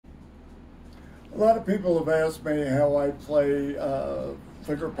A lot of people have asked me how I play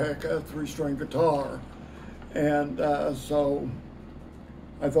finger pick a three-string guitar, and so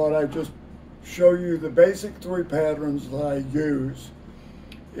I thought I'd just show you the basic three patterns that I use.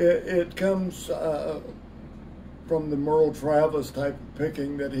 It comes from the Merle Travis type of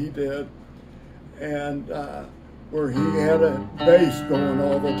picking that he did, and where he had a bass going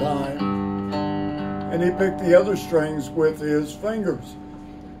all the time, and he picked the other strings with his fingers.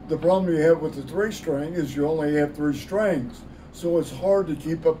 The problem you have with the three string is you only have three strings, so it's hard to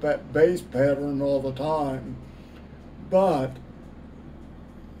keep up that bass pattern all the time. But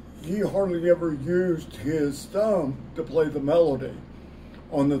he hardly ever used his thumb to play the melody.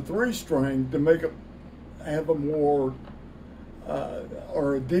 On the three string, to make it have a more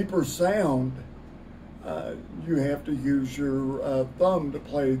or a deeper sound, you have to use your thumb to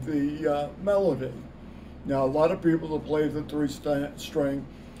play the melody. Now, a lot of people that play the three string,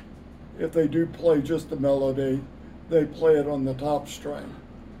 if they do play just the melody, they play it on the top string.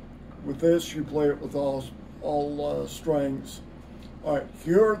 With this, you play it with all strings. All right,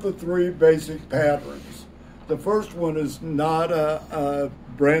 here are the three basic patterns. The first one is not a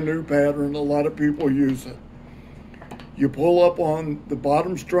brand new pattern. A lot of people use it. You pull up on the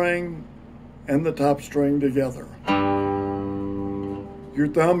bottom string and the top string together. Your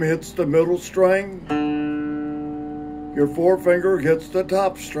thumb hits the middle string. Your forefinger hits the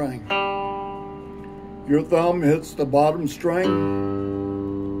top string. Your thumb hits the bottom string.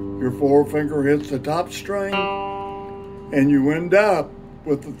 Your forefinger hits the top string. And you end up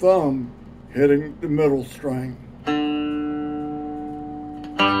with the thumb hitting the middle string.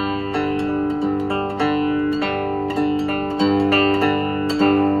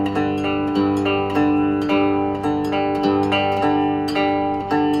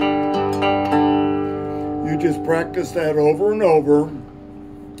 You just practice that over and over,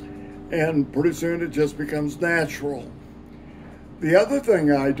 and pretty soon it just becomes natural. The other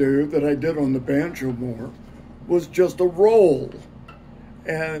thing I do that I did on the banjo more was just a roll.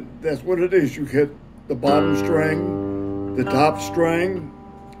 And that's what it is. You hit the bottom string, the top string,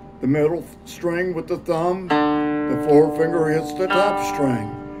 the middle string with the thumb, the forefinger hits the top string.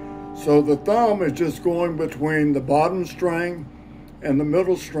 So the thumb is just going between the bottom string and the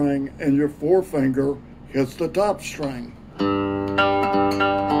middle string, and your forefinger hits the top string.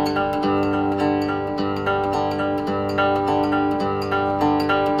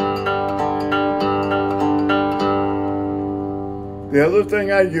 The other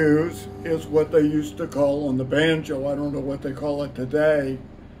thing I use is what they used to call on the banjo, I don't know what they call it today,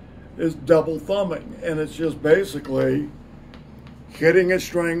 is double thumbing. And it's just basically hitting a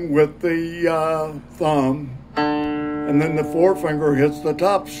string with the thumb, and then the forefinger hits the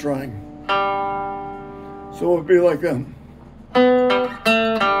top string. So it would be like that.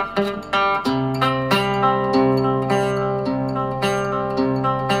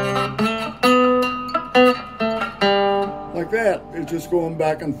 Like that, it's just going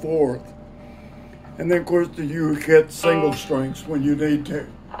back and forth. And then of course you hit single strings when you need to.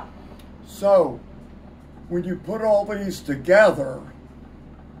 So when you put all these together,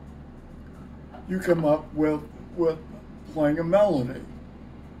 you come up with playing a melody.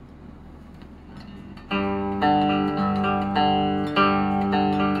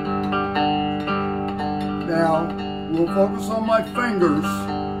 Now we'll focus on my fingers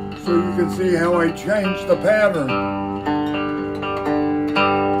so you can see how I change the pattern.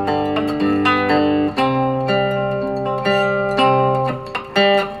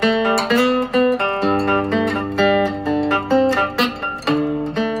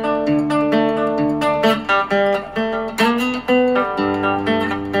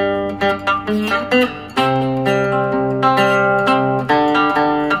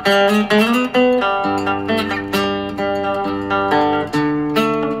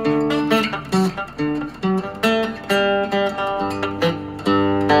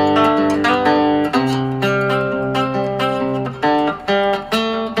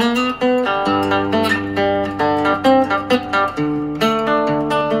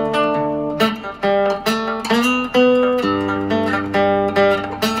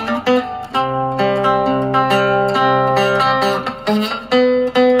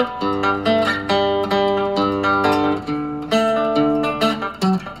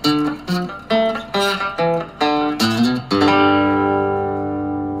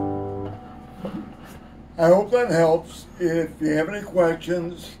 I hope that helps. If you have any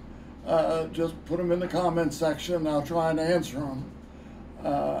questions, just put them in the comment section. I'll try and answer them.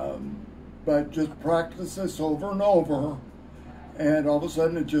 But just practice this over and over, and all of a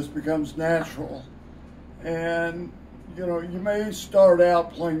sudden it just becomes natural. And you know, you may start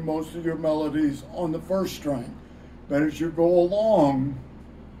out playing most of your melodies on the first string, but as you go along,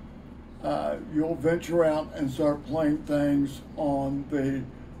 you'll venture out and start playing things on the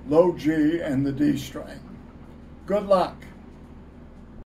low G and the D string. Good luck.